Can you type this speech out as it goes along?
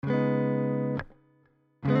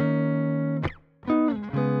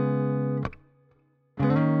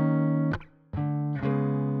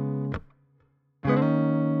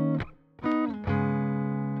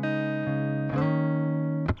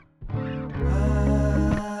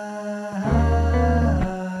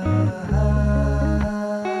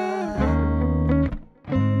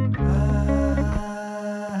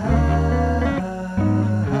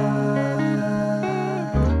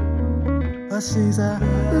she's a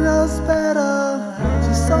rose petal,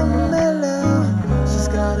 she's so mellow. She's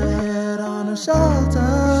got her head on her shoulders.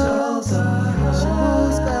 She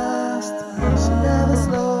moves fast, she never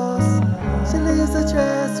slows. She leaves a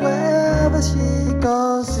trace wherever she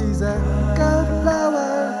goes. She's a gold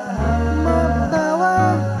flower, more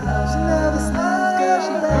power. She never sleeps, girl,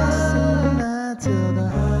 she rests in the night till the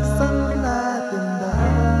sunlight in the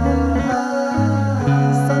moonlight.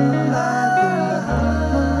 Sunlight in the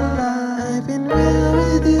moonlight. I've been real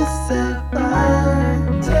with you so far.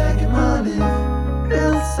 I'm taking my leave,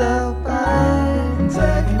 real so far. I'm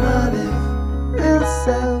taking my leave, real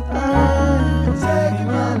so far. I'm taking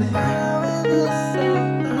my leave, with you so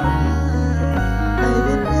far. I've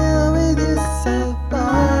been real with you so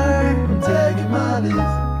far. I'm taking my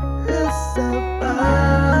leave, real so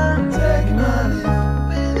far. I'm taking my leave,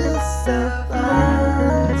 with you so far.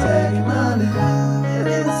 I'm taking my leave, with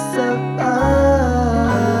you so far.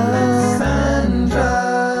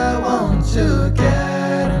 Alexandra, won't you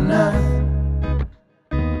get enough?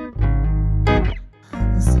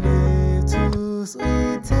 Slave to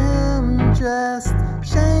sweet temptress,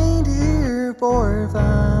 chained here for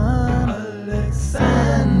fun.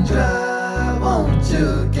 Alexandra, won't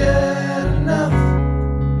you get enough?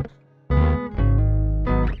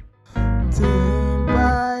 Tamed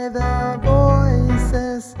by the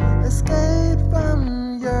voices escaped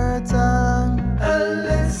from your tongue.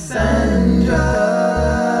 Alexandra,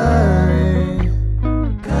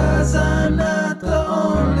 'cause I'm not the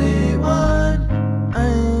only one.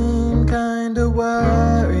 I'm kinda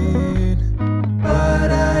worried,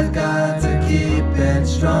 but I've got to keep it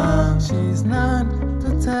strong. She's not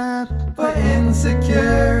the type for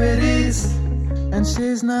insecurities, and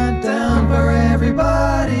she's not down for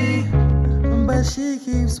everybody, but she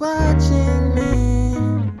keeps watching me.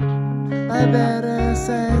 I better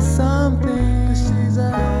say something, 'cause she's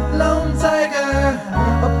a lone tiger,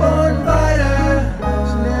 a born fighter.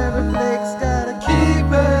 She never flakes, gotta keep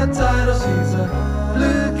her title. She's a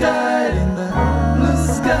blue kite in the blue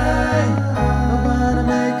sky. I wanna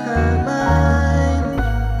make her mine.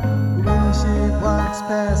 When she walks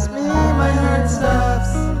past me, my heart stops.